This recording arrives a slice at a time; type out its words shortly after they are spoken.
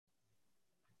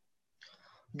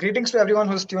Greetings to everyone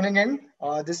who's tuning in.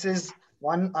 This is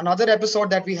another episode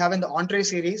that we have in the Entree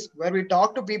series, where we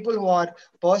talk to people who are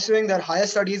pursuing their higher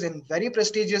studies in very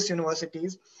prestigious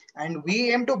universities, and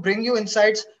we aim to bring you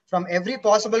insights from every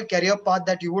possible career path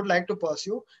that you would like to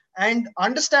pursue, and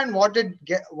understand what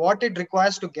it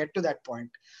requires to get to that point.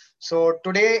 So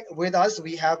today with us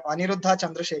we have Anirudhdha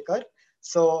Chandrashekar.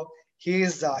 So he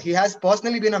has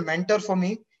personally been a mentor for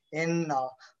me in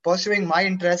pursuing my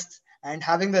interests and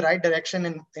having the right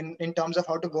direction in terms of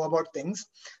how to go about things.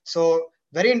 So,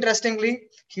 very interestingly,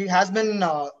 he has been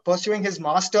pursuing his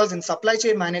master's in supply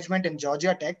chain management in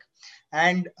Georgia Tech.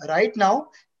 And right now,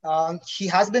 he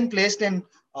has been placed in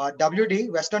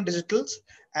WD, Western Digitals.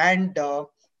 And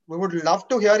we would love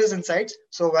to hear his insights.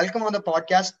 So, welcome on the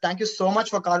podcast. Thank you so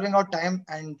much for carving out time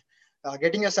and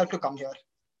getting yourself to come here.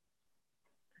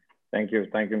 Thank you,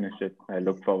 Nishit. I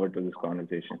look forward to this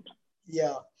conversation.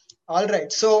 Yeah. All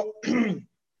right. So,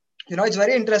 it's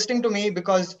very interesting to me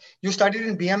because you studied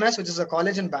in B.M.S, which is a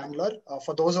college in Bangalore.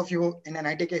 For those of you in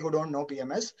NITK who don't know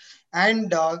B.M.S,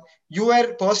 and you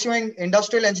were pursuing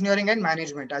industrial engineering and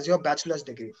management as your bachelor's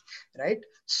degree, right?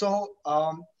 So,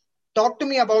 talk to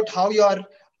me about how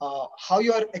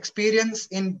your experience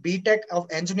in B.Tech of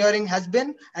engineering has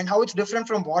been, and how it's different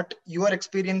from what you are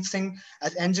experiencing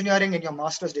as engineering in your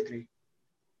master's degree.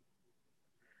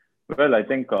 Well, I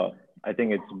think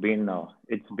it's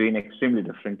been extremely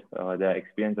different. The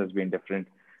experience has been different.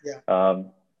 Yeah.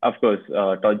 Of course,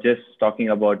 just talking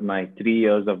about my 3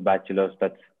 years of bachelor's,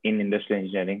 that's in industrial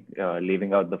engineering,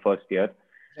 leaving out the first year.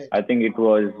 Right. I think it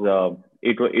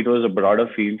was a broader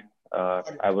field. Got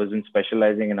I it. wasn't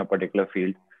specializing in a particular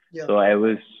field, Yeah. so I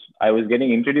was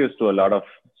getting introduced to a lot of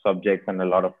subjects and a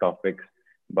lot of topics,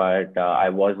 but I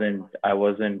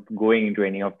wasn't going into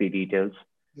any of the details.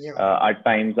 Yeah. At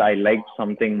times, I liked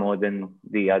something more than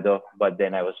the other, but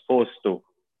then I was forced to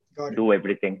Got it. do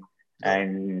everything, Got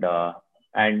it.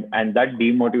 and that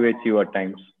demotivates you at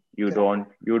times.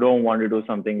 Correct. You don't want to do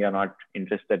something you're not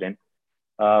interested in.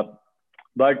 Uh,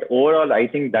 but overall, I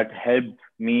think that helped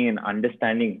me in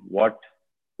understanding what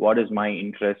is my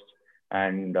interest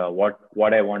and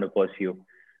what I want to pursue.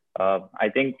 I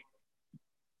think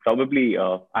probably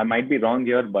I might be wrong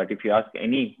here, but if you ask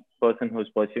any person who's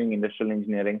pursuing industrial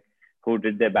engineering who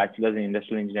did their bachelor's in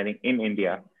industrial engineering in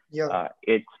India, Yeah.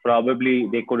 it's probably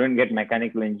they couldn't get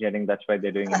mechanical engineering. That's why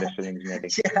they're doing industrial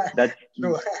engineering. Yeah. That's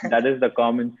True. that is the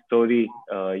common story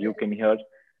you Right. can hear,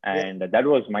 Yeah. and that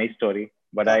was my story.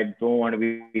 But Got I it. don't want to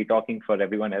be talking for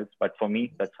everyone else. But for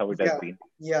me, that's how it has Yeah. been.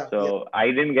 Yeah. Yeah. So I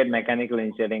didn't get mechanical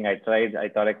engineering. I tried. I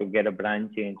thought I could get a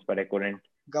branch change, but I couldn't.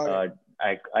 Got it.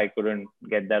 Uh, I couldn't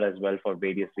get that as well for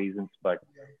various reasons. Yeah.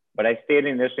 But I stayed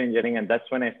in industrial engineering, and that's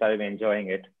when I started enjoying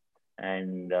it.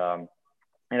 And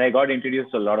and I got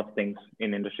introduced to a lot of things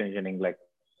in industrial engineering, like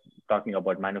talking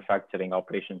about manufacturing,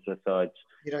 operations research,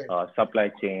 You're right. supply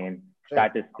chain,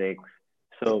 Right. statistics.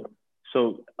 Yeah.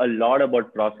 So a lot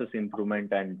about process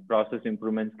improvement, and process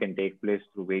improvements can take place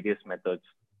through various methods.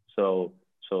 So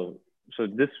so so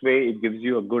this way it gives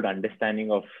you a good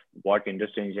understanding of what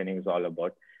industrial engineering is all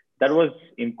about. That Got it. was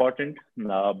important,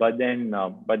 but then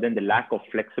the lack of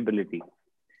flexibility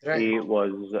Right. it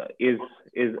was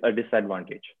is a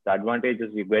disadvantage. The advantage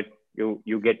is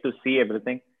you get to see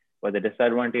everything, but the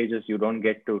disadvantage is you don't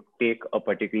get to take a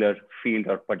particular field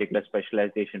or particular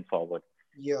specialization forward.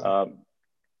 Yeah. Um,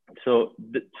 so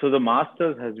the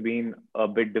masters has been a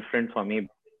bit different for me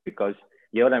because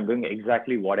here I'm doing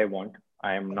exactly what I want.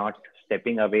 I am not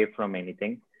stepping away from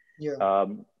anything. Yeah.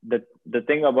 The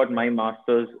thing about my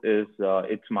masters is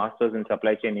it's masters in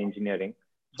supply chain engineering.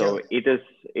 Yeah. So it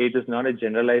is not a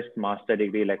generalized master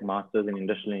degree like masters in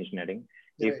industrial engineering.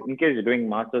 You're If right. in case you're doing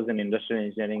masters in industrial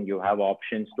engineering, you have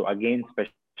options to again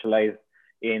specialize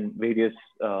in various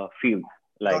fields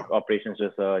like Got it. operations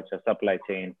research or supply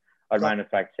chain or Got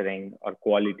manufacturing or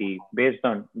quality based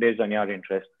on your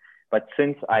interest. But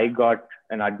since I got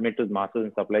an admitted master's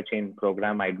in supply chain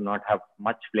program, I do not have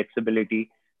much flexibility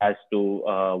as to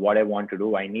what I want to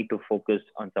do. I need to focus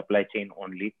on supply chain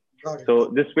only. it. Got it. So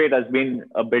this way it has been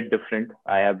a bit different.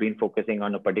 I have been focusing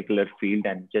on a particular field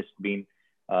and just been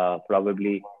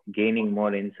probably gaining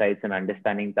more insights and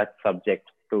understanding that subject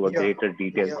to a Yeah. greater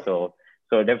detail. Yeah.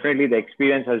 So definitely the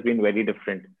experience has been very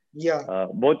different. Yeah.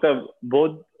 Both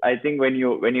I think when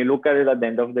you look at it at the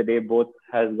end of the day, both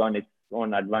has gone its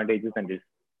own advantages and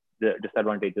the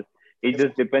disadvantages. It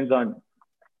just Definitely. depends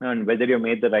on whether you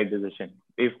made the right decision.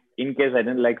 If in case I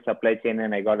didn't like supply chain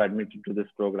and I got admitted to this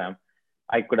program,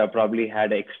 I could have probably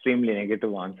had an extremely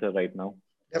negative answer right now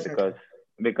Definitely. because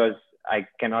because I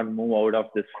cannot move out of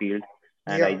this field,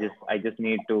 and Yeah. I just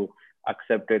need to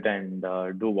accept it and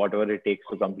do whatever it takes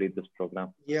to complete this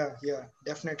program. Yeah,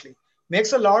 definitely.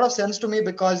 Makes a lot of sense to me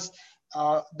because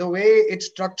the way it's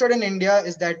structured in India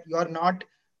is that you're not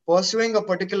pursuing a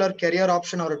particular career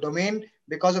option or a domain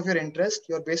because of your interest.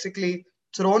 You're basically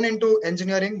thrown into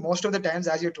engineering most of the times,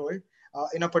 as you told,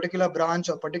 in a particular branch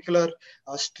or particular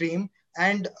stream.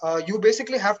 And you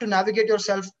basically have to navigate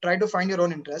yourself, try to find your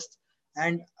own interests.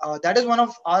 And that is one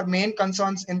of our main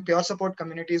concerns in peer support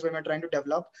communities when we're trying to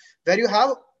develop, where you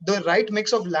have the right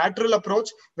mix of lateral approach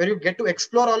where you get to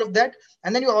explore all of that,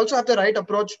 and then you also have the right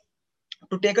approach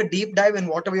to take a deep dive in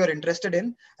whatever you're interested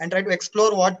in and try to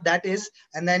explore what that is,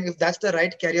 and then if that's the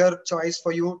right career choice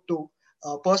for you to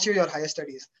pursue your higher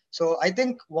studies. So I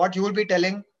think what you will be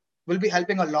telling will be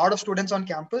helping a lot of students on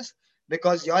campus,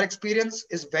 because your experience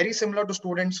is very similar to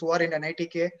students who are in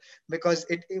NITK, because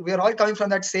we're all coming from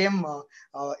that same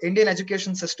Indian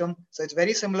education system, so it's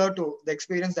very similar to the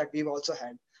experience that we've also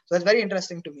had. So it's very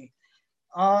interesting to me.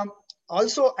 um,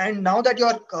 Also, and now that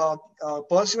you're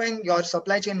pursuing your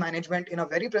supply chain management in a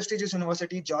very prestigious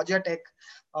university, Georgia Tech,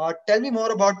 tell me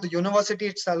more about the university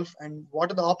itself and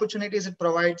what are the opportunities it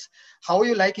provides. How are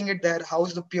you liking it there?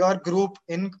 How's the peer group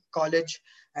in college?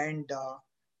 And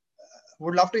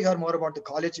would love to hear more about the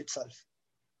college itself.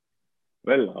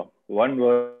 Well, one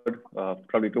word,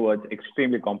 probably two words: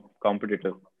 extremely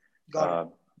competitive. Got Uh,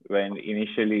 it.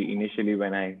 initially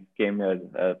when I came here,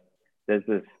 there's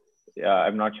this.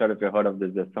 I'm not sure if you heard of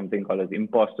this. There's something called as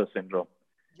imposter syndrome,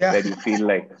 Yeah, where you feel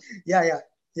like yeah,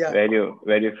 yeah.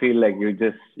 where you feel like you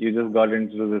just got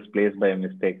into this place by a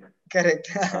mistake. Correct.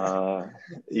 Uh,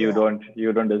 you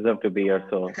Yeah, don't deserve to be here.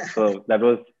 So that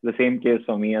was the same case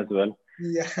for me as well.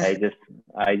 yeah, I just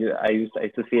I used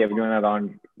to see everyone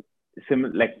around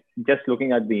like just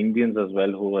looking at the Indians as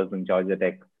well who was in Georgia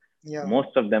Tech. yeah,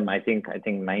 Most of them, I think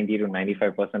 90 to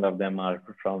 95% of them are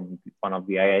from one of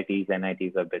the IITs,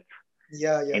 NITs or bits.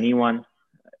 yeah. Anyone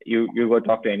you go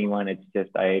talk to anyone, it's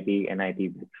just IIT, NIT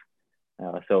bits.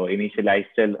 So initially,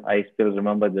 I still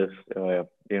remember this.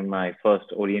 In my first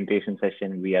orientation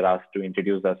session, we are asked to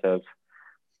introduce ourselves.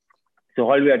 So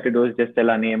all we had to do is just tell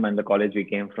our name and the college we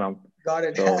came from. Got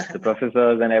it. So the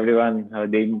professors and everyone,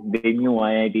 they knew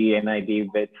IIT,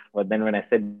 NIT bits, but then when I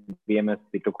said B.M.S,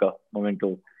 they took a moment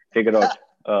to figure out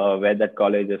where that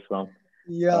college is from.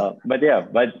 Yeah, But yeah,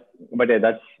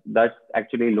 that's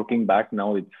actually looking back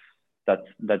now. That's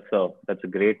a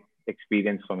great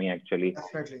experience for me actually.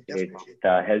 definitely, It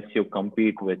definitely. helps you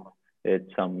compete with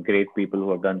some great people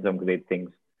who have done some great things.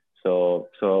 So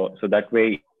that way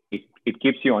it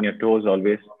keeps you on your toes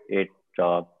always. It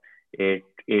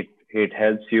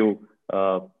helps you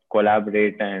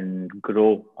collaborate and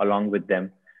grow along with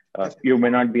them. You Definitely. may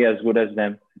not be as good as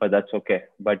them, but that's okay.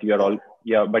 But you're Yeah, all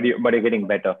yeah, but you're getting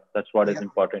better. That's what is yeah,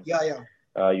 important.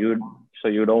 yeah. You so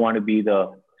you don't want to be the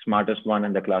smartest one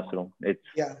in the classroom.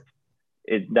 Yeah,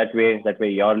 That way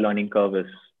your learning curve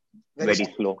is very very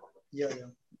steep. slow. Yeah.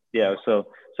 Yeah, so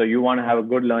you want to have a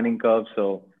good learning curve.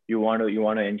 So you want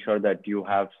to ensure that you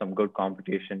have some good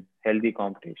competition, healthy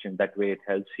competition. That way it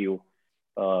helps you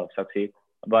succeed.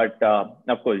 But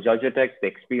of course, Georgia Tech, the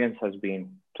experience has been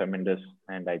tremendous,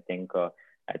 and I think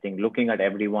looking at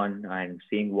everyone and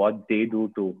seeing what they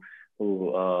do to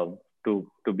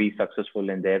to be successful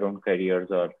in their own careers,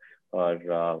 or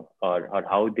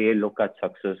how they look at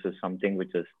success is something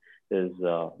which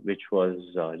was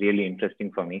really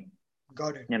interesting for me.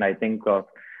 Got it. And I think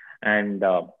and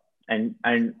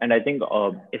and I think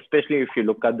especially if you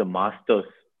look at the masters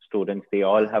students, they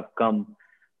all have come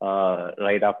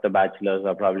right after bachelor's,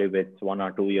 or probably with 1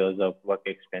 or 2 years of work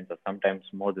experience, or sometimes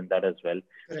more than that as well.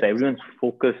 So Correct. everyone's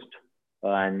focused,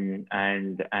 and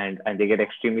they get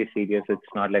extremely serious.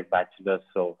 It's not like bachelor's.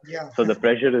 so Yeah, so the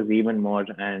pressure is even more,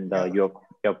 and yeah,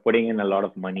 you're putting in a lot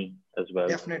of money as well.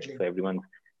 definitely. So everyone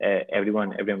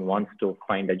wants to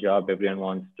find a job. Everyone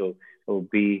wants to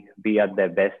be at their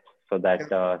best, so that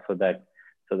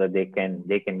Correct. they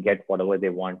can get whatever they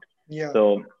want. Yeah,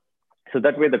 So so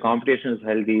that way the competition is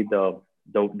healthy. The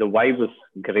vibe is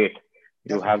great.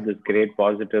 You have definitely. this great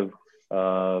positive,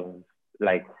 uh,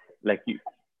 like like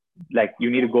you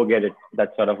need to go get it.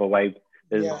 That sort of a vibe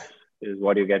is Yeah, is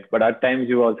what you get. But at times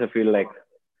you also feel like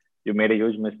you made a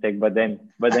huge mistake. But then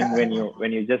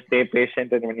when you just stay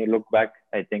patient, and when you look back,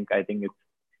 I think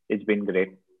it's been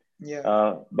great.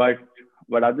 yeah,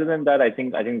 But other than that, I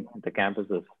think the campus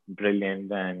is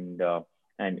brilliant, and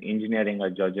engineering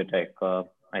at Georgia Tech.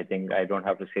 I think I don't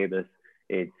have to say this.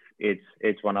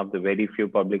 It's one of the very few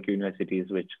public universities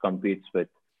which competes with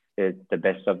the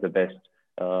best of the best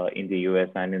in the US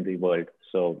and in the world.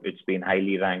 So it's been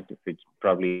highly ranked. If it's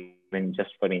probably even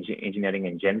just for engineering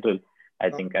in general, I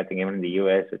think even in the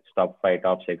US it's top five,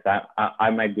 top six. I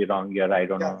might be wrong here. I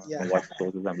don't know Yeah, what yeah,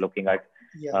 sources I'm looking at.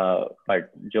 yeah,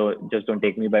 But Joe, just don't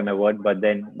take me by my word. But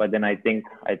then I think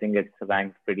it's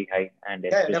ranked pretty high, and yeah,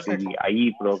 especially definitely. the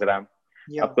IE program.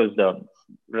 Yeah, Of course, the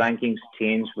rankings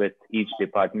change with each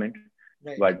department,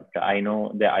 right. but I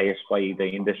know the ISY, the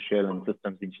Industrial and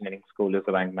Systems Engineering School, is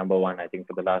ranked number one, I think,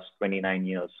 for the last 29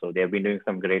 years. So they've been doing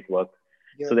some great work.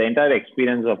 So Yeah, the entire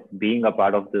experience of being a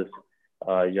part of this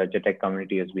Georgia Tech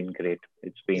community has been great.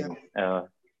 It's yeah. been,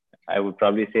 I would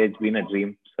probably say it's been a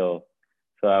dream. So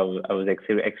I was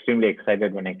extremely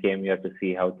excited when I came here to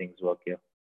see how things work here.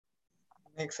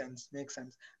 Makes sense. Makes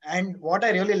sense. And what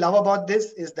I really love about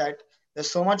this is that there's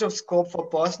so much of scope for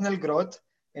personal growth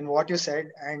in what you said,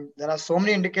 and there are so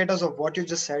many indicators of what you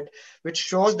just said, which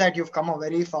shows that you've come a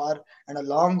very far and a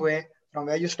long way from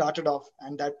where you started off,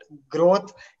 and that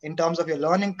growth in terms of your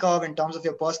learning curve, in terms of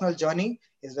your personal journey,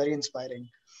 is very inspiring.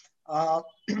 Uh,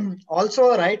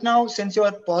 Also, right now, since you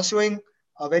are pursuing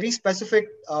a very specific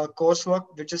coursework,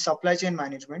 which is supply chain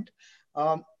management,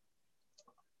 um,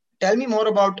 tell me more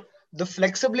about the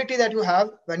flexibility that you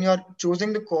have when you're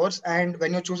choosing the course and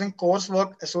when you're choosing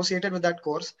coursework associated with that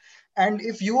course. And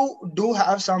if you do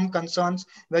have some concerns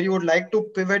where you would like to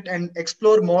pivot and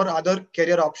explore more other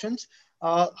career options,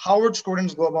 how would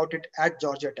students go about it at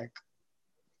Georgia Tech?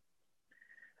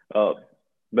 Uh,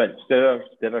 well,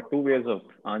 there are two ways of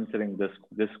answering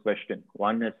this question.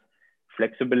 One is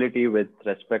flexibility with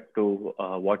respect to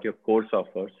what your course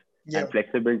offers, Yeah. and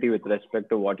flexibility with respect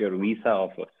to what your visa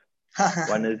offers.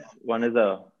 One is one is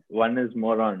a one is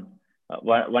more on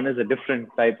one is a different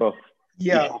type of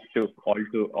Yeah. issue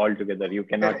altogether. You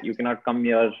Correct. cannot come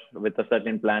here with a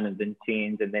certain plan and then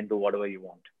change and then do whatever you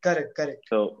want. Correct. Correct.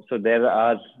 So there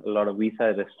are a lot of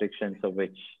visa restrictions, of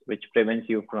which prevents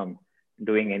you from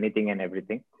doing anything and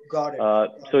everything. Got it.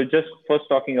 Got So it. just first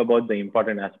talking about the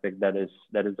important aspect, that is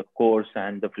the course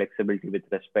and the flexibility with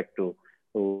respect to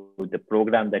the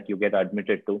program that you get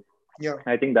admitted to. Yeah.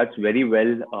 I think that's very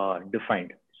well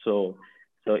defined. So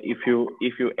if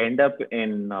you end up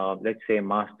in let's say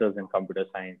masters in computer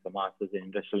science or masters in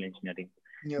industrial engineering,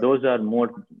 Yeah. those are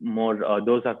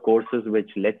those are courses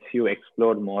which lets you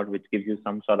explore more, which gives you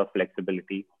some sort of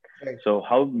flexibility. Right. So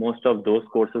how most of those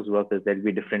courses work is there'll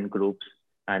be different groups,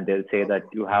 and they'll say Okay. that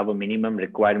you have a minimum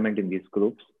requirement in these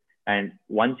groups, and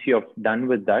once you're done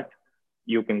with that,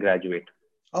 you can graduate.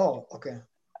 Oh, okay.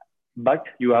 But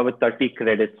you have a 30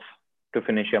 credits to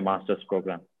finish your master's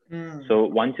program. Hmm. So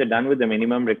once you're done with the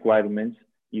minimum requirements,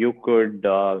 you could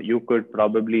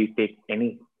probably take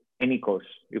any course.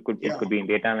 It Yeah. could be in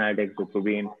data analytics. It could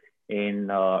be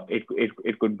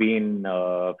it could be in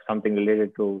something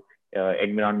related to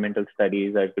environmental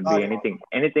studies. Or it could be Got it.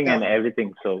 anything Yeah. and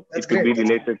everything. So That's it could great. be That's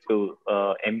great. related to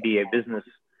MBA, business,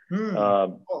 Hmm. uh,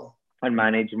 Oh, and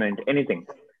management, anything.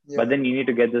 But yeah. then you need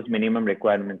to get those minimum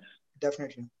requirements.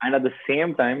 Definitely. And at the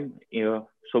same time,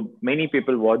 so many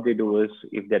people, what they do is,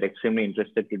 if they're extremely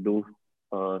interested to do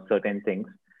certain things,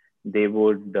 they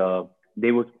would uh,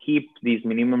 they would keep these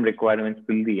minimum requirements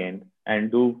till the end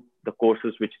and do the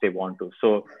courses which they want to.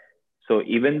 So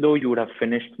even though you would have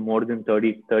finished more than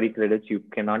 30 credits, you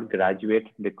cannot graduate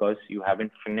because you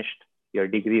haven't finished your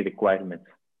degree requirements.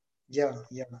 Yeah.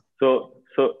 Yeah. So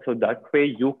that way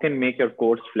you can make your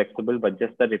course flexible, but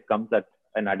just that it comes at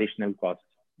an additional cost.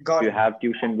 If Got you it. have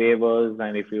tuition waivers,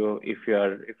 and if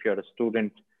you're a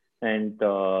student, and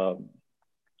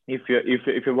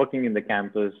if you're working in the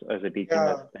campus as a teaching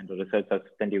Yeah. assistant or research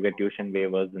assistant, you get tuition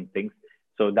waivers and things.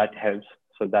 So that helps.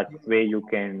 So that Yeah. way you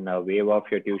can waive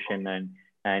off your tuition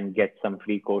and get some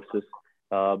free courses.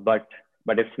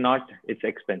 But if not, it's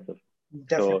expensive.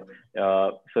 So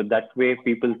Definitely. so that way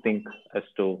people think as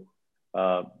to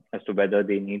uh, as to whether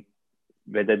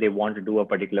they want to do a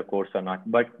particular course or not.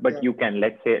 But Yeah. you can,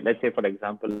 let's say for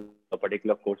example, a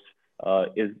particular course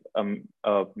is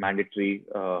a mandatory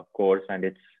course, and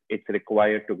it's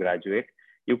required to graduate.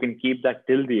 You can keep that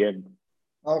till the end,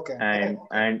 Okay. and Oh,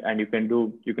 okay. and and you can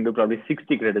do probably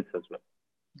 60 credits as well.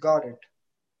 Got it.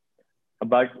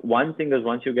 But one thing is,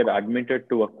 once you get admitted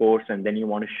to a course and then you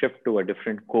want to shift to a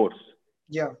different course,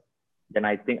 Yeah. then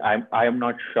I am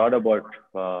not sure about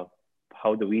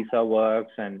how the visa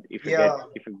works, and if you get Yeah.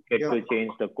 if you get Yeah. to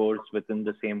change the course within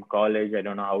the same college. I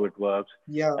don't know how it works.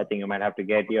 Yeah. I think you might have to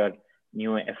get your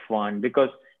new F1,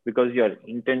 because your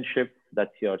internship,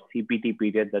 that's your CPT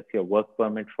period, that's your work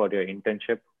permit for your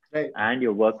internship, Right. and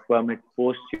your work permit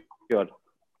post your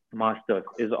master's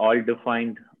is all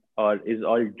defined, or is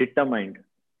all determined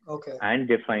Okay. and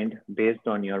defined based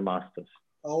on your master's.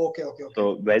 Oh, okay. Okay.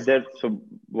 Okay. So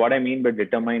what I mean by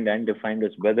determined and defined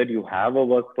is whether you have a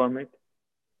work permit,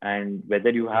 and whether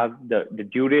you have the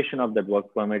duration of that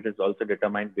work permit is also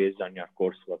determined based on your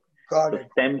coursework. Got So it.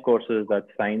 STEM courses, that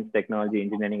science, technology,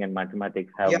 engineering, and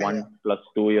mathematics, have Yeah, yeah. 1 plus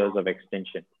 2 years of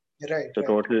extension. Right, So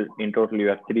right. in total, you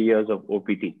have 3 years of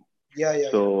OPT. Yeah, yeah, yeah.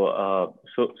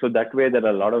 So that way there are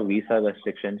a lot of visa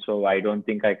restrictions. So I don't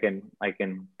think I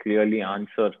can clearly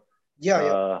answer Yeah,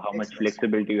 yeah. how Makes much sense.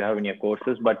 flexibility you have in your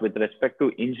courses. But with respect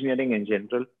to engineering in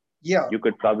general, Yeah, you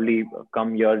could probably come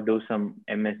here, do some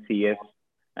MSCS,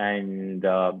 and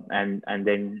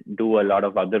then do a lot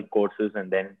of other courses,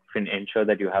 and then ensure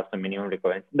that you have some minimum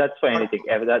requirements. That's for got it.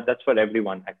 anything. That's for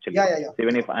everyone actually. Yeah, yeah, yeah. So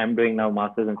even if I'm doing now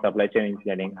masters in supply chain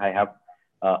engineering, I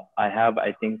have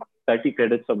I think 30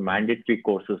 credits of mandatory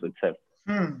courses itself.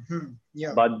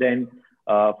 Yeah. But then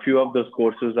few of those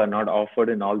courses are not offered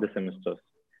in all the semesters.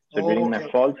 So Oh, during my okay,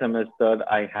 okay. fall semester,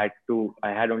 I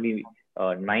had only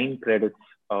 9 credits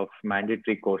of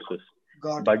mandatory courses.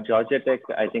 Got it. But Georgia Tech,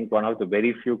 I think one of the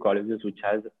very few colleges which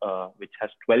has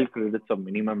 12 credits of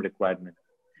minimum requirement.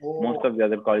 Most Oh, of the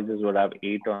other colleges would have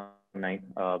 8 or 9.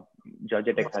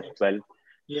 Georgia Tech has makes 12. sense.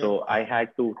 So Yeah. I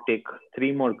had to take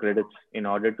 3 more credits in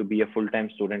order to be a full-time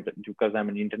student. Because I'm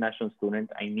an international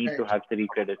student, I need to Right, have 3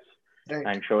 credits right.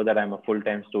 and show that I'm a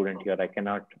full-time student here. I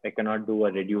cannot do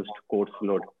a reduced course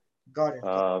load Got it.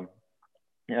 uh,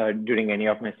 during any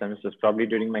of my semesters. Probably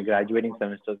during my graduating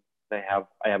semesters, I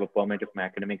have a permit if my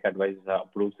academic advisor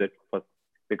approves it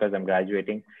because I'm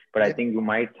graduating. But I Yeah. think you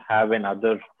might have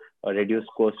another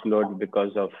reduced course load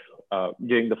because of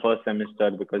during the first semester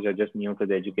because you're just new to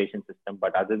the education system.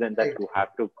 But other than that, Right. you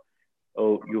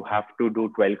have to do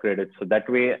 12 credits. So that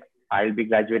way, I'll be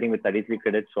graduating with 33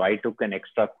 credits. So I took an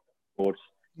extra course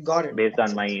Got based it.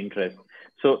 on my Makes sense. interest.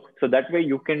 So that way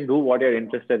you can do what you're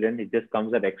interested in. It just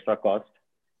comes at extra cost,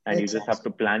 and you Makes just have sense.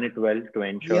 to plan it well to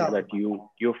ensure Yeah. that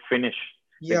you finish,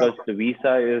 Yeah. because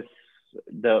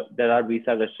there are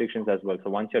visa restrictions as well. So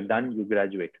once you're done, you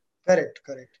graduate. Correct.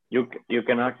 Correct. You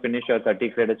cannot finish your 30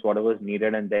 credits, whatever is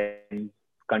needed, and then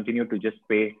continue to just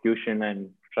pay tuition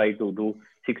and try to do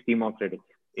 60 more credits.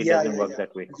 It Yeah, doesn't yeah, work yeah.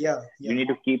 that way. Yeah, You yeah. need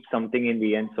to keep something in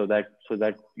the end, so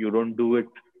that you don't do it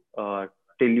uh,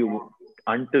 till you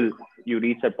until you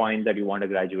reach a point that you want to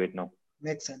graduate now.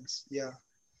 Makes sense. Yeah.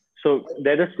 So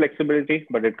there is flexibility,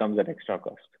 but it comes at extra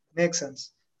cost. Makes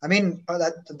sense. I mean,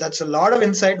 that's a lot of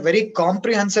insight, very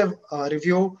comprehensive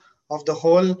review of the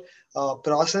whole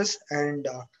process, and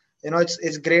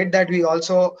it's great that we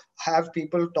also have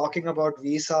people talking about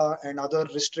visa and other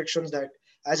restrictions that,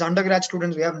 as undergrad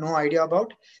students, we have no idea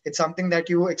about. It's something that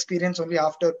you experience only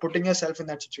after putting yourself in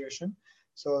that situation.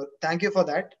 So thank you for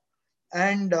that.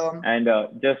 And And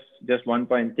just one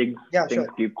point, things yeah, things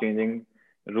sure. keep changing,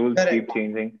 rules keep Correct.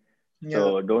 changing. Yeah.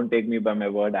 So don't take me by my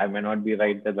word. I may not be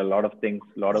right. There's a lot of things,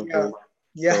 a lot of Yeah. rules. So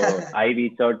Yeah. I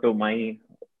reach out to my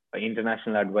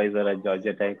international advisor at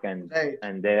Georgia Tech, and Right.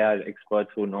 and they are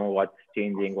experts who know what's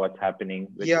changing, what's happening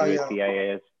with Yeah. Yeah.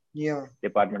 USCIS, Yeah.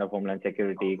 Department of Homeland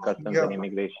Security, Customs Yeah. and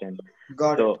Immigration.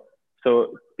 Got it. So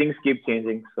things keep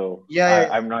changing. So Yeah.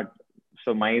 Yeah. I'm not.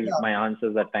 So my Yeah. my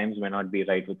answers at times may not be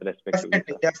right with respect to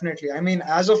Definitely, visa. definitely. I mean,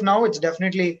 as of now, it's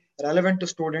definitely relevant to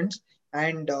students,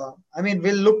 and I mean,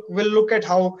 we'll look at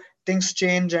how things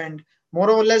change, and more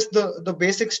or less the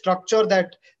basic structure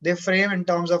that they frame in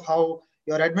terms of how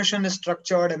your admission is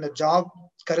structured and the job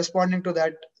corresponding to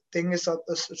that thing is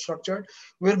structured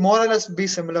will more or less be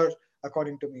similar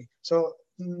according to me. So,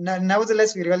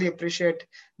 nevertheless, we really appreciate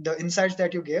the insights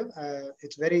that you gave.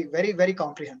 It's very, very, very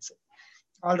comprehensive.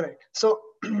 All right. So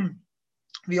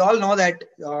we all know that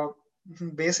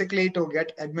basically to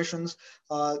get admissions,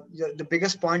 the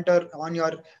biggest pointer on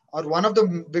your or one of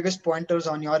the biggest pointers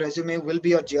on your resume will be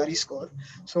your GRE score.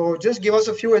 So just give us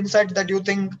a few insights that you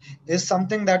think is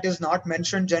something that is not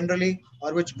mentioned generally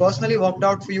or which personally worked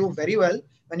out for you very well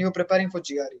when you were preparing for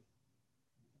GRE.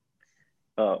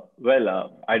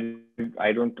 Well, I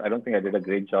don't think I did a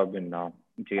great job in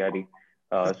GRE.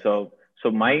 So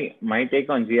my take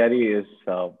on GRE is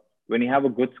when you have a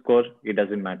good score, it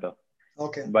doesn't matter.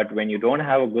 Okay. But when you don't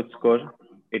have a good score,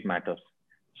 it matters.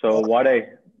 So Got what it.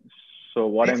 I so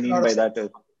what I Makes a mean lot of by that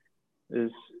sense.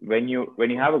 is when you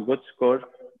have a good score,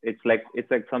 it's like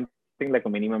something like a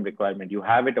minimum requirement. You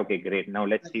have it, okay, great. Now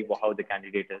let's see how the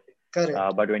candidate is.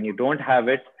 Correct. But when you don't have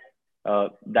it,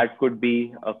 that could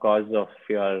be a cause of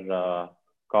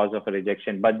a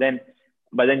rejection. But then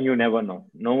you never know.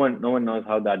 No one knows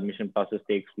how the admission process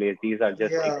takes place. These are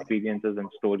just Yeah. experiences and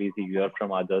stories you hear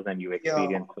from others and you Yeah.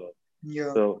 experience.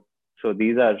 Yeah. So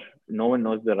these are, no one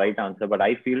knows the right answer. But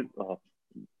I feel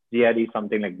GRE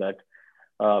something like that.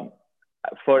 Um,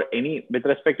 for any with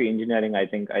respect to engineering, I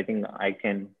think I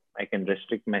can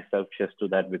restrict myself just to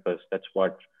that, because that's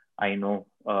what I know,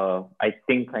 I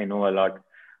think I know a lot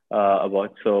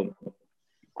about. So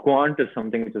quant is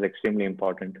something which is extremely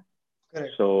important.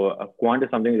 Correct. So quant is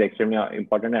something that's extremely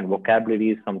important, and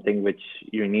vocabulary is something which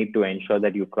you need to ensure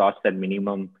that you cross that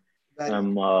Barrier.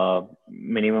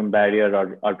 minimum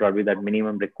barrier, or probably that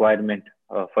minimum requirement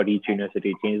for each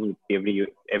university. It changes with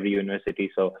every university.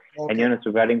 So Okay. anyone who's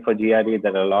preparing for GRE,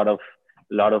 there are a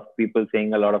lot of people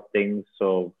saying a lot of things.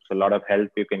 So a lot of help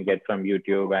you can get from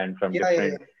YouTube and from Yeah, yeah,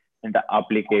 different yeah. and the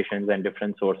applications and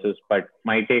different sources. But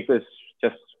my take is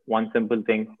just one simple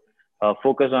thing: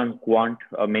 focus on quant.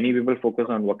 Many people focus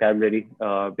on vocabulary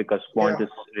because Yeah, quant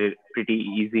is pretty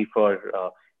easy for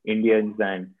Indians,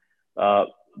 and uh,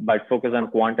 but focus on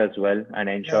quant as well and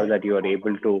ensure yeah, that you are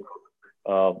able to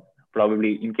probably,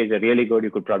 in case you're really good, you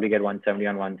could probably get 170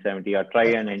 on 170, or try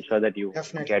and ensure definitely, that you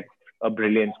definitely. get a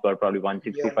brilliant score, probably Yeah,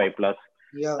 165 plus.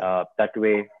 yeah, That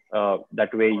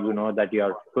way you know that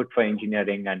you're good for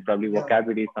engineering, and probably yeah.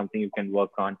 vocabulary is something you can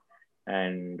work on.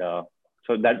 And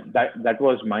so that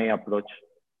was my approach.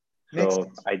 Makes So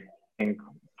sense.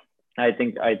 I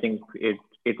think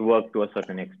it worked to a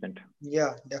certain extent.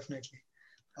 Yeah, definitely.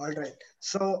 All right.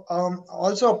 So,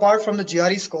 also apart from the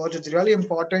GRE scores, it's really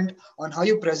important on how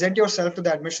you present yourself to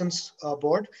the admissions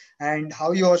board and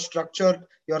how you are structured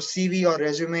your CV or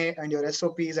resume and your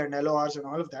SOPs and LORs and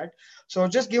all of that. So,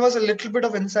 just give us a little bit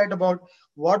of insight about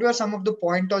what were some of the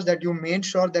pointers that you made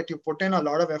sure that you put in a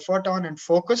lot of effort on and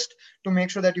focused to make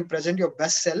sure that you present your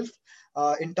best self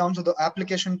in terms of the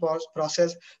application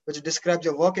process, which describes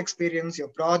your work experience, your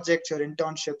projects, your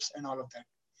internships, and all of that.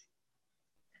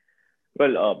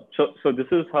 Well, so this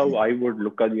is how I would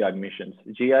look at the admissions.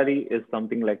 GRE is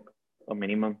something like a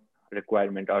minimum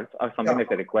requirement, or something like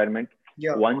Yeah, a requirement.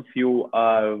 yeah, Once you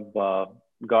have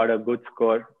got a good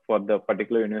score for the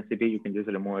particular university, you can just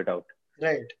remove it out.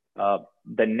 right.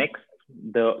 The next,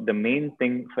 the main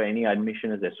thing for any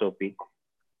admission is SOP,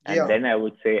 and Yeah, then I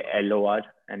would say LOR,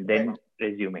 and right. then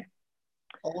resume.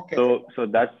 Okay. So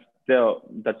that's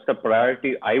the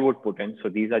priority I would put in. So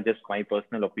these are just my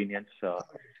personal opinions. Got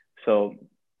it. So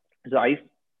so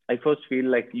I first feel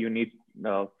like you need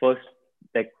first,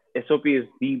 like, SOP is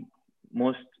the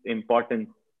most important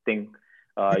thing.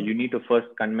 You need to first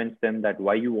convince them that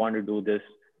why you want to do this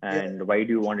Yeah, and why do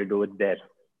you want to do it there.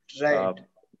 Uh, right.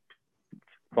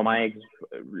 for my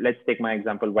let's take my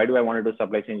example. Why do I want to do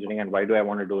supply chain engineering, and why do I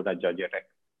want to do it at Georgia Tech?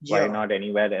 Why Yeah, not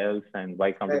anywhere else, and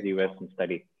why come to right. the US and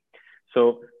study? So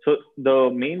the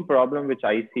main problem which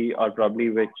I see, or probably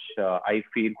which I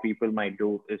feel people might do,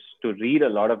 is to read a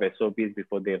lot of SOPs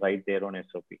before they write their own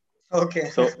SOP. Okay.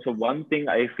 So one thing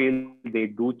I feel they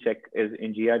do check is,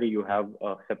 in GRE you have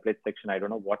a separate section. I don't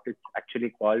know what it's actually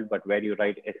called, but where you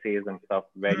write essays and stuff,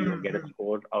 where you get a Mm-hmm.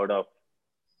 score out of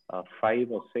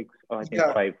 5 or 6, or I think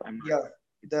Yeah, 5. I'm yeah.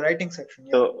 The writing section.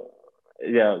 Yeah, so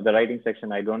yeah, the writing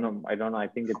section. I don't know. I don't know. I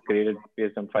think it's graded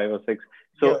based on 5 or 6.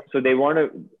 yeah. So they want to.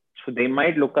 So they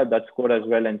might look at that score as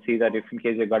well and see that if in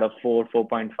case they got a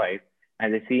 4.5,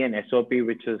 and they see an SOP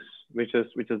which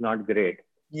is not great,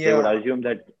 they would Yeah, assume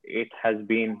that it has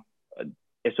been uh,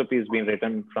 SOP has been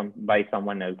written from by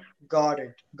someone else. got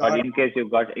it. But Got it. in case you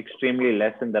got extremely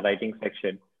less in the writing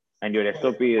section and your Yeah,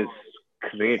 SOP is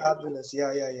great, fabulous.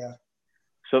 Yeah, yeah, yeah.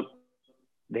 so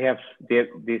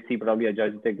they see probably a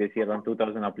judge tech, they see around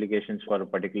 2,000 applications for a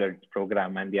particular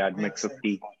program, and they admit Makes sense.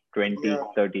 50, 20, Yeah,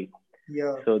 30.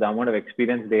 yeah. So the amount of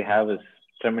experience they have is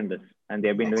tremendous, and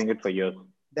they've been Makes doing it for sense. years.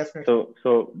 Definitely.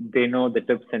 So they know the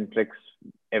tips and tricks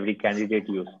every candidate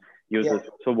Yeah. uses.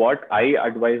 So what I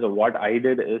advise, or what I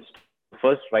did, is to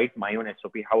first write my own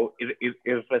SOP,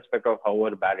 irrespective of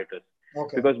however bad it is.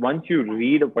 Okay. Because once you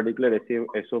read a particular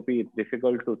SOP, it's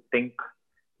difficult to think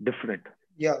different.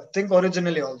 Yeah. Think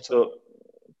originally also. So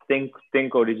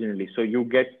think originally. So you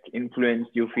get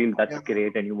influenced, you feel that's Yeah.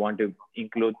 great, and you want to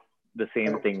include the same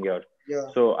Correct. thing here. Yeah.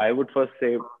 So I would first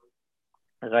say,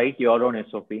 write your own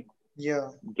SOP, Yeah.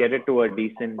 get it to a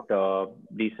decent,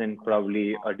 probably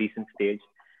a decent stage,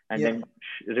 and Yeah. then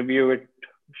review it,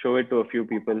 show it to a few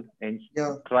people, and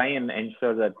Yeah. try and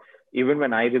ensure that even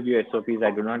when I review SOPs,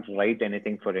 I do not write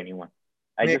anything for anyone.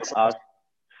 I just Makes sense. ask,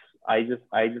 I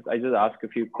just ask a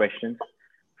few questions.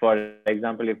 For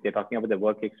example, if they're talking about their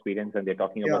work experience and they're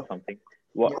talking about Yeah. something,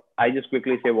 Yeah. I just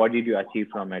quickly say, what did you achieve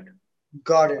from it?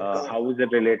 Got it. Got it. How is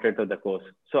it related to the course?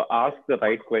 So ask the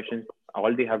right questions.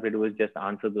 All they have to do is just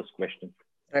answer those questions.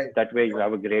 Right. That way you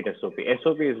have a great SOP.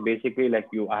 SOP is basically like,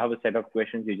 you have a set of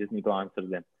questions, you just need to answer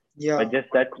them. Yeah. But just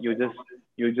that, you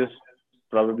just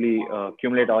probably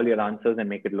accumulate all your answers and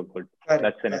make it look good. That's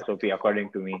Correct. an SOP Correct.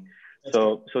 according to me. That's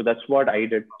correct. So that's what I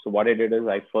did. So what I did is,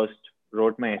 I first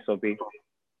wrote my SOP,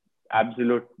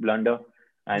 absolute blunder.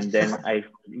 and then I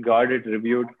got it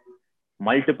reviewed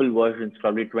multiple versions,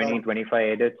 probably Got 20, it. 25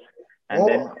 edits. And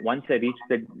then Oh, once I reached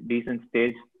the decent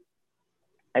stage,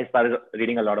 I started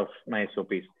reading a lot of my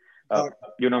SOPs. Uh, got it.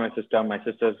 you know, my sister, my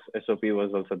sister's SOP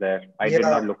was also there. I did Yeah,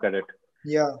 not look at it.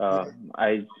 yeah, yeah.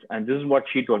 And this is what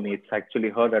she told me. It's actually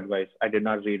her advice. I did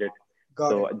not read it. Got it.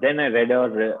 So then I read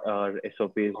her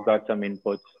SOPs, got some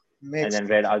inputs, and Makes then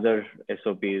read sense. other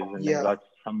SOPs, and then Yeah, got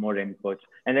some more inputs,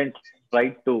 and then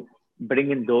tried to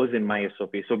bring in those in my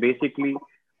SOP. So basically,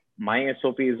 my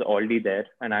SOP is already there,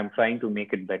 and I'm trying to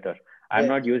make it better. I'm right.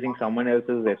 not using someone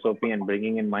else's SOP and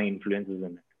bringing in my influences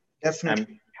in it. I'm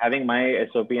Definitely. having my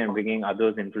SOP and bringing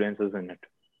others' influences in it.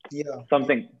 Yeah, yeah.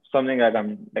 Something that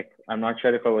I'm not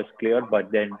sure if I was clear,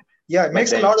 Yeah, it but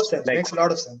makes a then lot of sense. like Makes a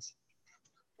lot of sense.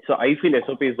 so I feel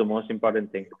SOP is the most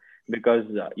important thing because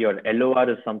your LOR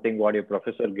is something what your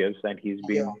professor gives, and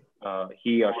Yeah,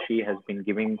 he or she has been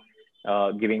giving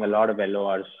a lot of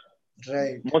LORs.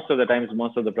 right, Most of the times,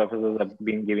 most of the professors have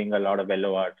been giving a lot of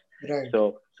LORs. right,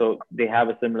 So they have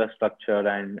a similar structure,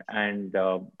 and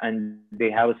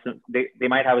they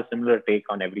might have a similar take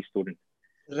on every student.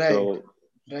 right, So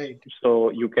right. so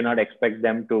you cannot expect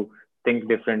them to think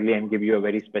differently and give you a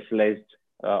very specialized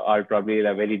or probably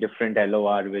a very different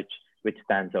LOR which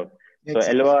stands out. So Makes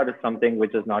sense. LOR is something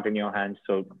which is not in your hands.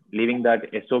 So leaving that,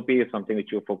 SOP is something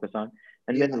which you focus on,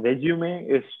 and Yeah, then resume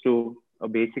is to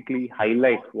basically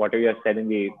highlight whatever you have said in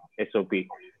the SOP.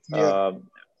 yeah. Uh,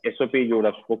 SOP, you would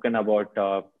have spoken about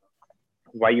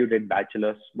why you did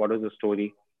bachelor's, what was the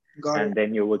story, Got it. and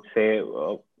then you would say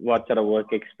what sort of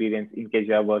work experience, in case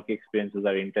you have work experiences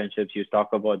or internships, you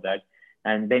talk about that,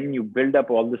 and then you build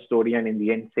up all the story, and in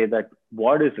the end say that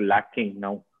what is lacking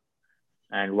now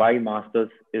and why masters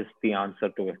is the answer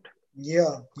to it.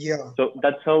 Yeah, yeah, So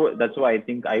that's why I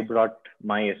think I brought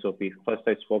my SOP. First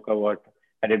I spoke about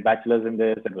I did bachelor's in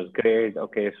this, it was great.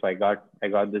 Okay, so I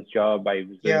got this job, I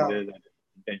was doing yeah, this, I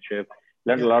did internship,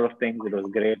 learned yeah. a lot of things, it was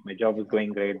great, my job was going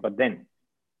great, but then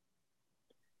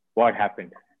what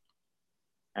happened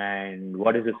and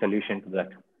what is the solution to that?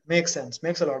 Makes sense.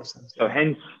 Makes a lot of sense. So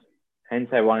Yeah. hence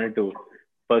I wanted to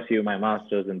pursue my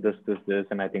masters in this,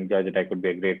 and I think Georgia Tech would be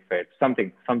a great fit.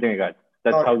 Something like that.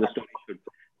 That's Got how it. the story should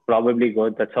probably go.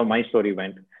 That's how my story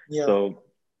went. Yeah, So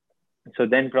so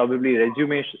then probably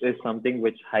resume is something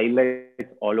which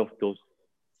highlights all of those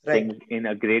things right. in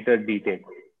a greater detail.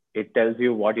 It tells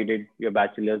you what you did your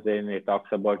bachelor's in. It talks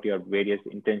about your various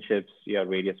internships, your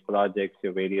various projects,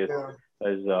 your various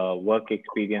Yeah, work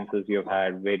experiences you've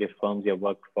had, various firms you've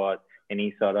worked for,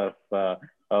 any sort of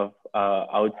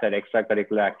outside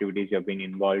extracurricular activities you've been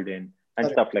involved in, and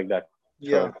stuff correct. like that.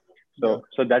 Yeah, yeah,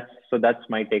 So that's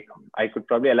my take. I could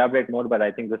probably elaborate more, but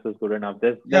I think this is good enough.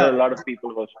 There yeah. are a lot of people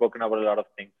who have spoken about a lot of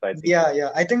things. So I think Yeah,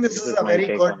 yeah. I think this this is is a my very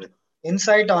take on good it.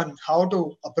 insight on how to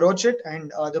approach it,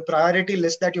 and the priority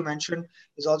list that you mentioned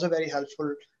is also very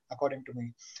helpful, according to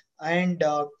me. And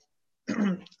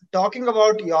talking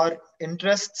about your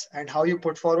interests and how you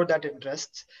put forward that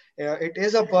interests, it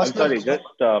is a I'm personal sorry,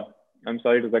 growth. I'm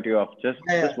sorry to cut you off. Yeah,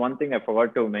 yeah, Just one thing I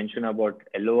forgot to mention about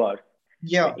LOR.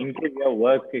 yeah. In case you have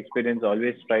work experience,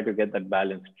 always try to get that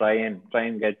balance. Try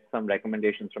and get some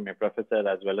recommendations from your professor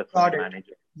as well as from Got your it.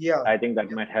 manager. Yeah, I think that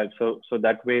yeah. might help. So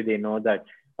that way they know that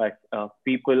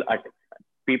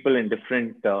people in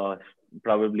different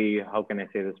probably how can I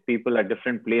say this? People at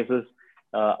different places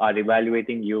are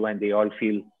evaluating you, and they all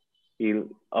feel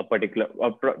a particular.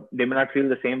 They may not feel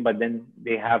the same, but then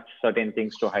they have certain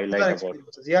things to highlight Similar about.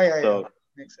 experiences. Yeah, yeah, yeah. So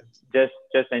Makes sense.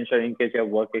 just ensure in case you have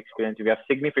work experience, if you have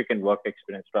significant work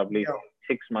experience, probably Yeah,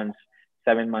 6 months,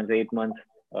 7 months, 8 months.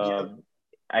 yeah.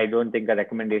 I don't think a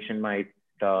recommendation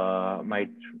uh, might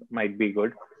might be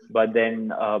good. But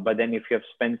then if you have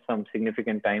spent some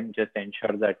significant time, just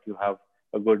ensure that you have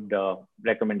a good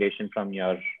recommendation from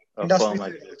your Industry firm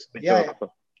as field well, also. Yeah, whichever.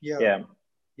 yeah, yeah, Yeah.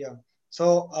 yeah. So,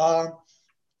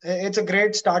 it's a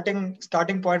great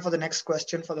starting point for the next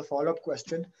question, for the follow-up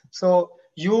question. So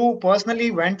you personally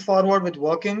went forward with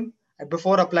working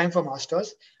before applying for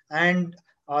masters, and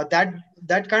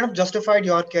that kind of justified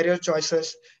your career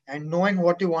choices and knowing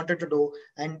what you wanted to do,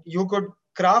 and you could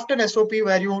craft an SOP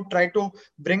where you try to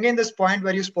bring in this point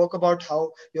where you spoke about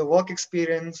how your work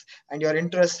experience and your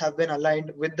interests have been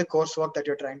aligned with the coursework that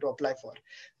you're trying to apply for,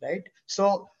 right?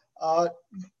 So uh,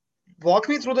 walk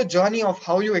me through the journey of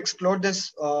how you explored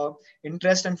this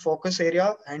interest and focus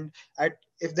area, and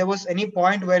if there was any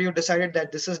point where you decided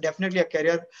that this is definitely a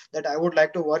career that I would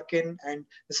like to work in, and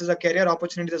this is a career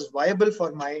opportunity that's viable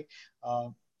for my uh,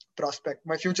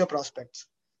 my future prospects.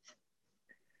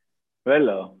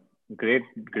 Well, great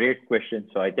question.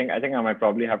 So I think I might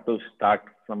probably have to start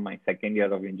from my second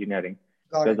year of engineering.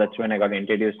 Got because it. that's when I got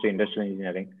introduced to industrial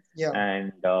engineering. Yeah.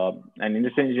 And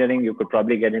industrial engineering, you could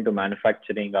probably get into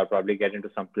manufacturing or probably get into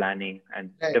some planning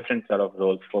and Right. different sort of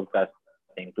roles,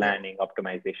 forecasting, planning, Yeah.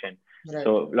 optimization.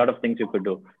 So a Right. lot of things you could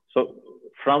do. So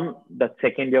from the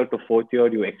second year to fourth year,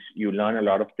 you learn a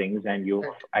lot of things and you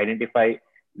Right. identify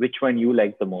which one you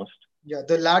like the most. Yeah.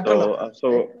 The lateral So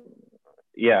approach, right?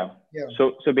 yeah. Yeah.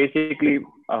 So basically,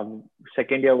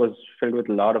 second year was filled with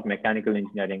a lot of mechanical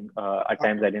engineering. At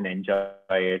times, Okay. I didn't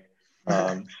enjoy it.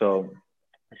 So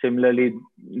similarly,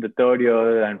 the third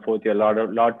year and fourth year,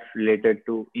 lot related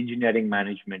to engineering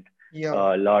management, Yeah.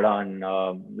 lot on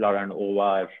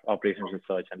OR operations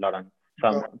research, and lot on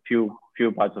Got some it.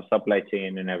 few parts of supply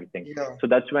chain and everything. Yeah. So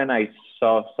that's when I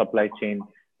saw supply chain,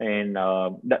 and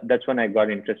that's when I got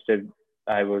interested.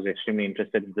 I was extremely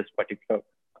interested in this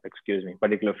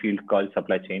particular field called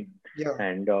supply chain, Yeah.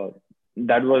 and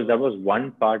that was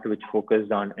one part which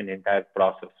focused on an entire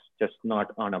process, just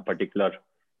not on a particular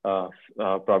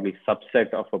probably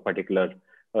subset of a particular,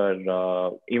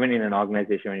 or even in an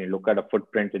organization when you look at a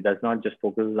footprint, it does not just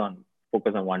focus on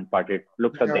one part. It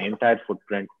looks at Yeah. the entire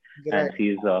footprint and Right.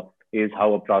 sees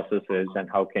how a process is and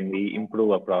how can we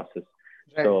improve a process.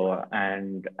 Right. So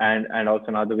and also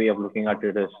another way of looking at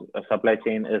it is a supply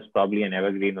chain is probably an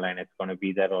evergreen line. It's going to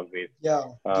be there always. Yeah.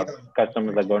 uh, Yeah.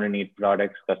 Customers are Definitely. going to need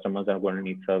products, customers are going to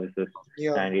need services,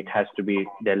 Yeah. and it has to be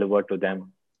delivered to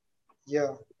them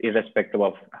Yeah. irrespective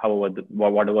of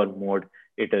whatever mode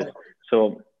it is. Correct.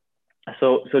 So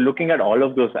so looking at all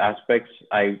of those aspects,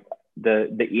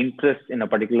 the interest in a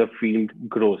particular field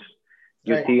grows.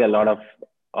 You Right. see a lot of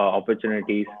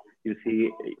opportunities. You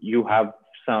see you have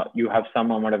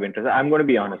some amount of interest. I'm going to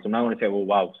be honest. I'm not going to say, oh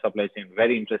wow, supply chain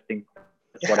very interesting.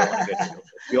 That's what I want to get into.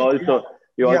 You also Yeah.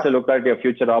 you also look Yeah. at your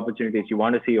future opportunities. You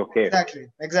want to see, okay, Exactly.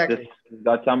 this Exactly.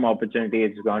 got some opportunity.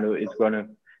 It's going to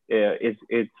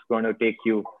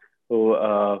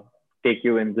take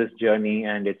you in this journey,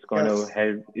 and it's going to Yes.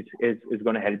 help. It's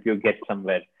going to help you get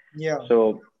somewhere. Yeah.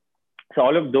 So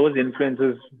all of those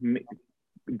influences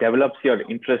develops your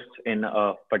interest in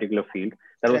a particular field.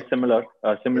 That was Correct. similar.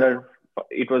 Yeah.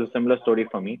 It was a similar story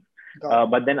for me. Got it.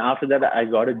 But then after that, I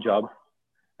got a job,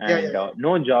 Yeah. Yeah. and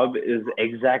no job is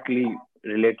exactly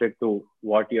related to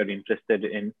what you're interested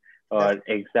in, Yeah. or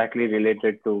exactly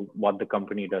related to what the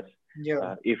company does.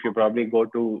 Yeah. If you probably go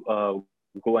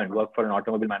and work for an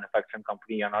automobile manufacturing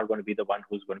company, you're not going to be the one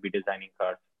who's going to be designing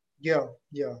cars. Yeah.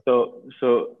 Yeah. So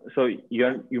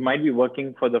you might be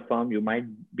working for the firm, you might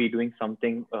be doing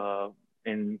something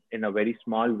in a very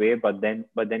small way, but then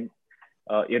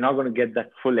you're not going to get that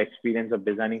full experience of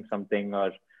designing something,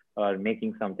 or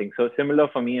making something. So similar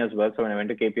for me as well. So when I went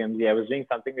to KPMG, I was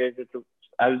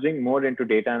doing more into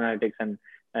data analytics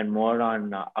and more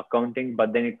on accounting,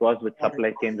 but then it was with Got it.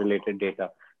 supply chain related data.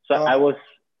 So Got it.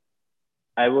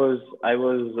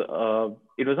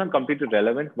 it wasn't completely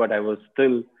relevant, but I was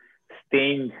still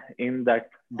staying in that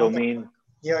On that domain track.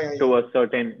 Yeah. Yeah. Yeah.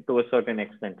 to a certain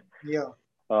extent. Yeah.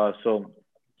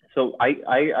 So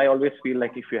I always feel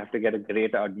like if you have to get a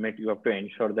great admit, you have to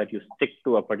ensure that you stick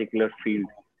to a particular field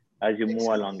as you move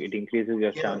along. Exactly. It increases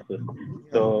your Yeah. chances.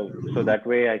 Yeah. So that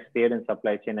way I stayed in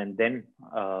supply chain, and then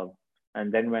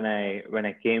when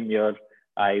I came here,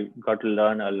 I got to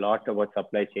learn a lot about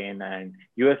supply chain, and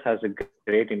US has a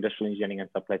great industrial engineering and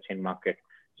supply chain market.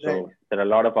 So Right. there are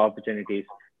a lot of opportunities.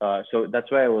 So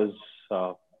that's why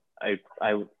uh, I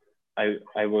I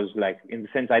I was like, in the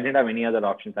sense, I didn't have any other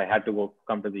options. I had to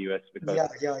come to the US because Yeah.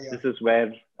 Yeah. Yeah. this is where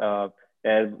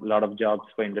there's a lot of jobs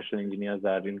for industrial engineers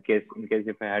are. In case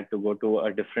if I had to go to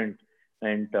a different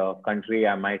and country,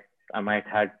 I might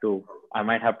have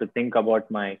to think about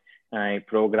my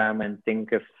program and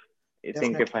think if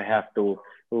Definitely. I have Yeah.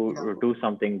 to do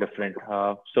something different.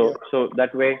 Yeah. So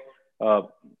that way, uh,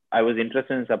 I was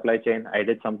interested in supply chain. I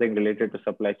did something related to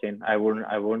supply chain. I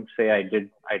won't say I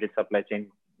did supply chain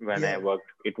when I Yeah. worked.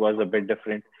 It was a bit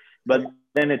different, but Correct.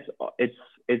 then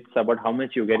it's about how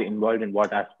much you get involved in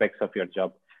what aspects of your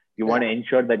job. You want to Right.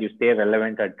 ensure that you stay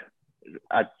relevant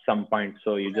at some point.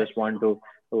 So you Right. just want to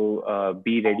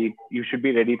be ready. You should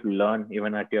be ready to learn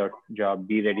even at your job.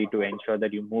 Be ready to ensure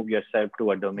that you move yourself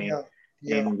to a domain Yeah.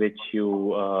 Yeah. in which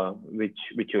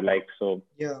you like. So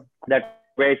Yeah. that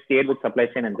way I stayed with supply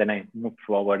chain, and then I moved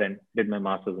forward and did my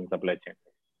master's in supply chain.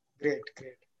 Great.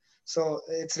 Great. So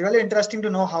it's really interesting to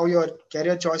know how your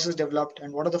career choices developed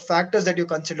and what are the factors that you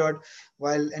considered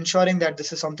while ensuring that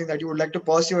this is something that you would like to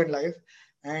pursue in life.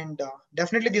 And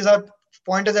definitely, these are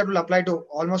pointers that will apply to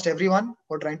almost everyone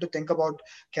who are trying to think about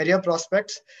career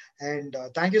prospects. And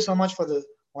thank you so much for the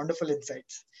wonderful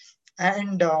insights.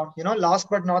 And last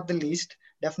but not the least,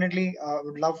 definitely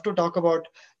would love to talk about,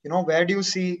 where do you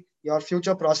see your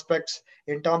future prospects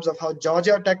in terms of how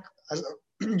Georgia Tech as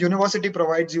a university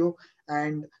provides you,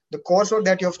 and the coursework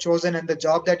that you have chosen and the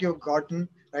job that you've gotten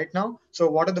right now. So,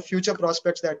 what are the future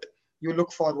prospects that you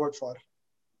look forward for?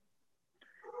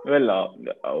 Well,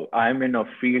 I'm in a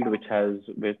field which has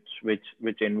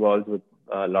which involves with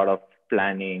a lot of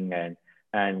planning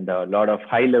and a lot of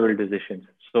high level decisions.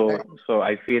 Right? So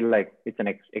I feel like it's an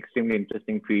extremely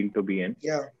interesting field to be in,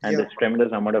 Yeah, and yeah, there's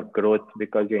tremendous amount of growth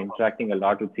because you're interacting a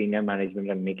lot with senior management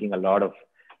and making a lot of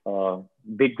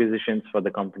big decisions for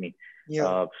the company.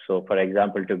 yeah. So, for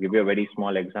example, to give you a very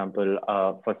small example,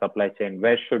 for supply chain,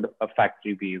 where should a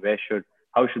factory be?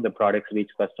 How should the products reach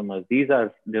customers? These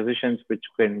are decisions which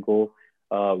can go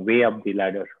way up the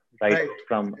ladder, right? Right,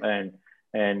 From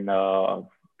and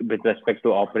with respect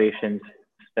to operations,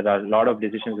 there are a lot of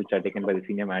decisions which are taken by the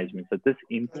senior management. So this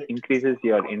correct. increases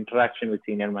your interaction with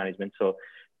senior management. So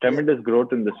Yeah, tremendous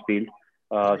growth in this field.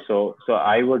 correct. So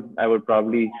I would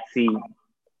probably see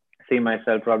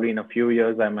myself probably in a few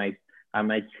years. I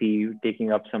might see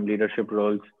taking up some leadership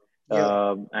roles, Yeah,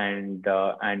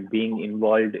 and being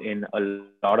involved in a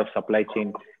lot of supply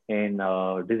chain in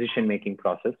decision making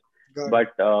process. got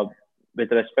But it.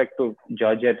 with respect to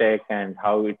Georgia Tech and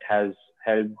how it has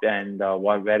helped, and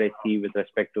where I see with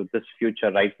respect to this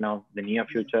future right now, the near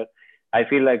Yeah, future, I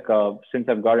feel like since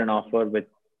I've got an offer with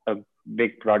a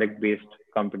big product based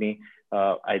company,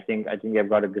 I think I've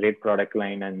got a great product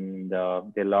line, and there are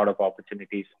a lot of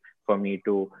opportunities for me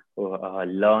to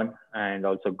learn and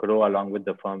also grow along with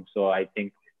the firm. So I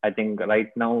think right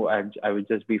now I would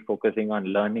just be focusing on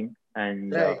learning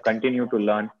and right. continue to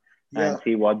learn Yeah, and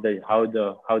see what the how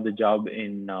the job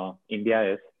in India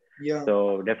is. yeah, So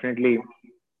definitely,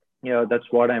 yeah, that's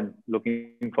what I'm looking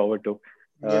forward to.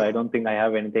 I don't yeah, think I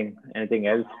have anything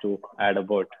else to add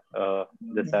about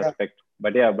this yeah, aspect.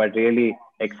 But yeah, but really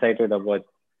excited about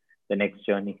the next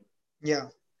journey. yeah.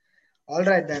 All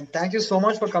right, then. Thank you so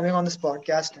much for coming on this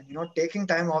podcast and taking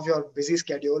time off your busy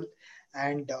schedule.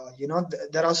 And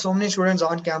there are so many students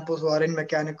on campus who are in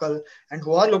mechanical and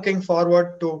who are looking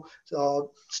forward to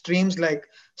streams like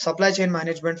supply chain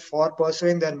management for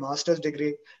pursuing their master's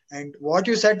degree. And what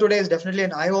you said today is definitely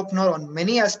an eye opener on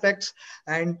many aspects.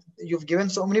 And you've given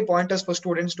so many pointers for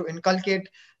students to inculcate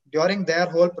during their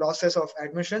whole process of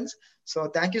admissions. So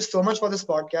thank you so much for this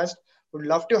podcast. Would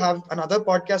love to have another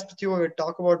podcast with you where we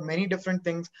talk about many different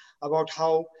things about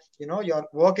how your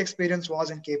work experience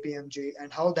was in KPMG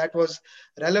and how that was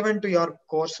relevant to your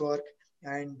coursework.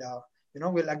 And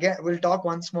we'll talk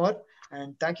once more.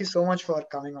 And thank you so much for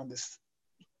coming on this.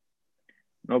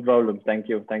 No problem. Thank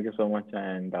you so much.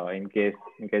 And in case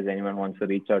anyone wants to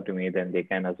reach out to me, then they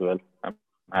can as well. I'm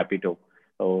happy to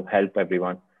help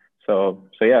everyone. So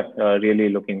yeah, really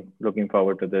looking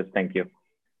forward to this. Thank you,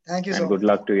 Thank you and so much. good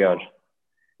luck to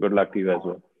you as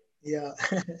well. Yeah.